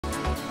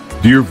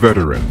Dear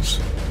veterans,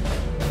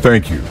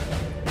 thank you.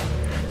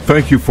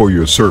 Thank you for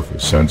your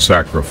service and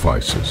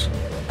sacrifices.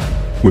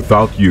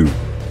 Without you,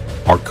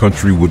 our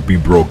country would be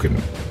broken.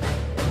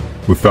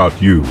 Without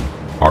you,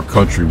 our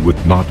country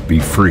would not be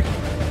free.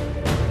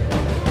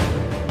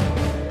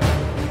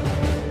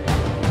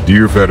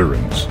 Dear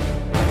veterans,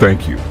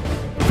 thank you.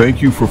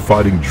 Thank you for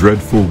fighting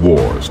dreadful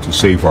wars to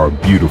save our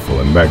beautiful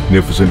and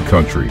magnificent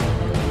country.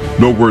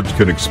 No words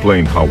can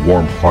explain how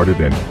warm-hearted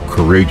and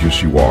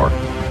courageous you are.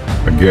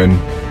 Again,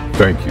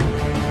 thank you.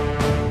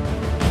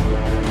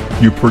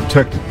 You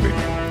protected me.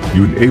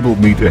 You enabled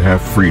me to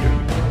have freedom.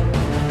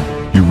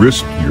 You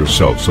risked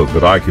yourself so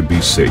that I could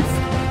be safe.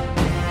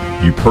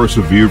 You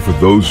persevered for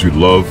those you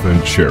love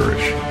and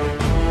cherish.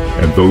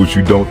 And those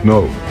you don't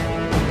know,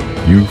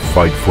 you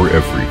fight for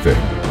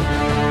everything.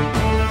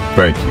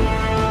 Thank you.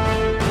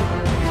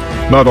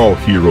 Not all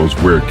heroes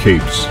wear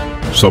capes.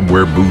 Some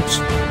wear boots,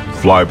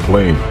 fly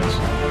planes,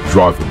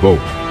 drive a boat,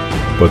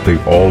 but they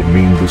all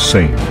mean the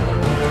same.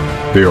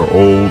 They are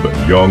old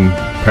and young,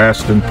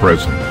 past and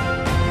present.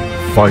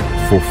 Fight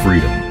for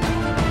freedom,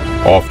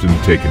 often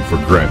taken for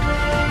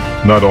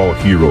granted. Not all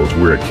heroes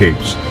wear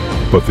capes,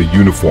 but the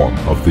uniform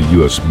of the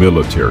U.S.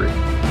 military.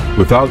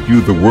 Without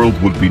you, the world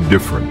would be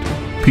different.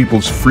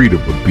 People's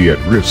freedom would be at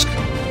risk.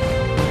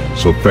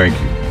 So thank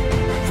you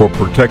for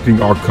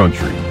protecting our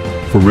country,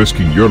 for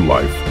risking your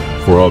life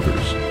for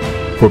others,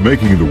 for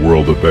making the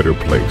world a better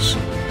place.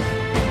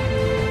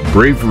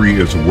 Bravery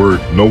is a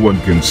word no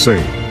one can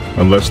say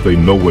unless they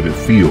know what it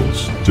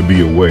feels to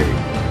be away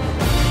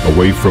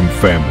from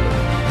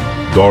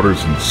family,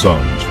 daughters and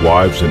sons,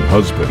 wives and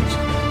husbands,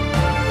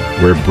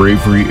 where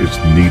bravery is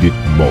needed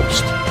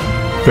most.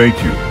 Thank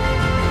you.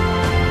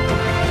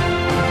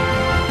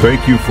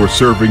 Thank you for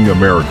serving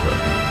America.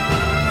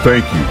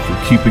 Thank you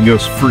for keeping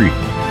us free.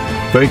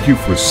 Thank you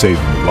for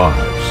saving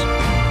lives.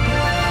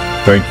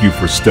 Thank you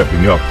for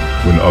stepping up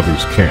when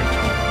others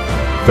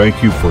can't.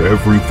 Thank you for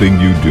everything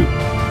you do.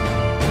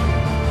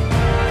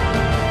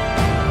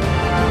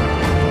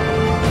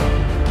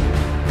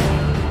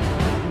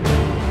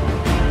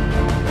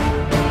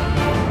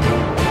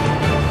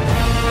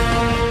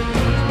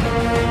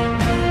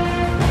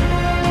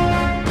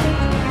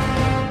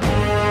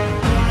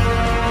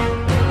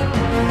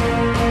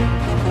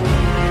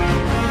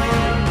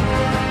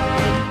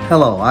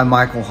 Hello, I'm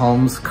Michael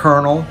Holmes,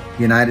 Colonel,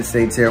 United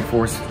States Air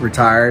Force,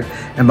 retired,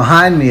 and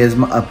behind me is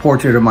a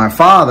portrait of my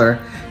father,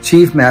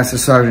 Chief Master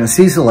Sergeant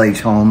Cecil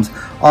H. Holmes,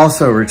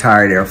 also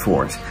retired Air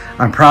Force.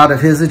 I'm proud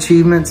of his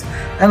achievements,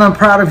 and I'm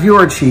proud of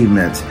your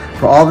achievements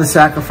for all the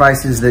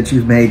sacrifices that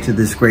you've made to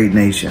this great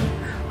nation.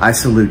 I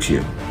salute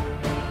you.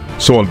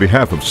 So on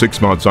behalf of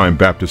Six Mount Zion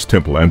Baptist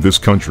Temple and this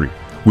country,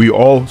 we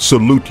all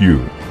salute you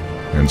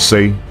and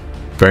say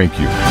thank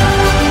you.